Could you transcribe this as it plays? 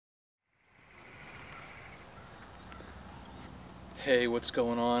Hey, what's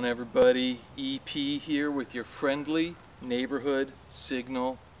going on, everybody? EP here with your friendly neighborhood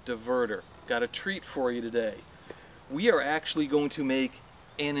signal diverter. Got a treat for you today. We are actually going to make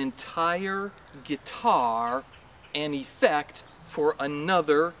an entire guitar and effect for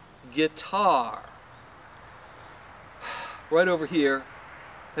another guitar. Right over here,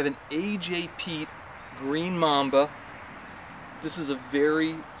 I have an AJ Peat Green Mamba. This is a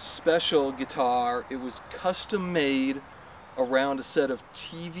very special guitar. It was custom made around a set of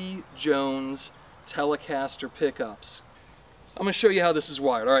TV Jones Telecaster pickups. I'm going to show you how this is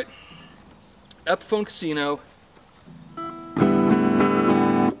wired. Alright, Epiphone Casino.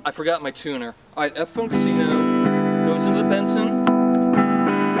 I forgot my tuner. Alright, Epiphone Casino goes into the Benson,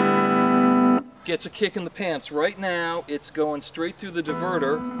 gets a kick in the pants. Right now it's going straight through the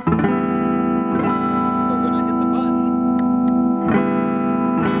diverter.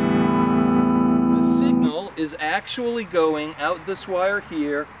 Is actually going out this wire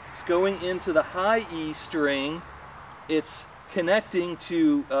here. It's going into the high E string. It's connecting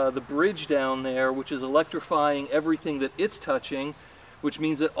to the bridge down there, which is electrifying everything that it's touching, which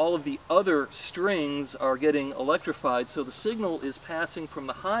means that all of the other strings are getting electrified. So the signal is passing from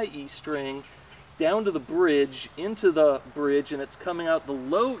the high E string down to the bridge, into the bridge, and it's coming out the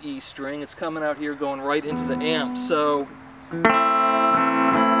low E string. It's coming out here, going right into the amp. So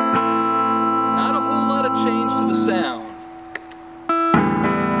not a whole lot of change to the sound.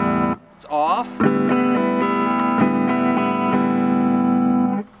 It's off.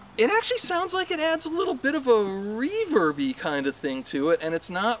 It actually sounds like it adds a little bit of a reverby kind of thing to it, and it's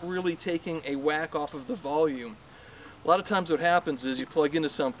not really taking a whack off of the volume. A lot of times what happens is you plug into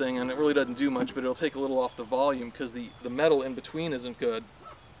something and it really doesn't do much, but it'll take a little off the volume because the metal in between isn't good.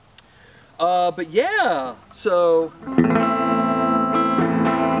 But yeah, so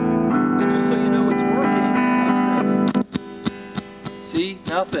so you know it's working, watch this. See?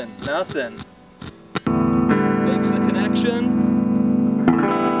 Nothing. Makes the connection.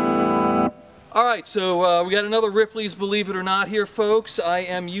 Alright, so we got another Ripley's Believe It or Not here, folks. I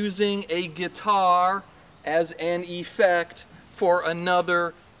am using a guitar as an effect for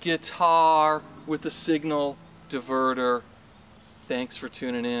another guitar with the Signal Diverter. Thanks for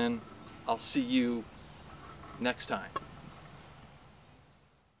tuning in. I'll see you next time.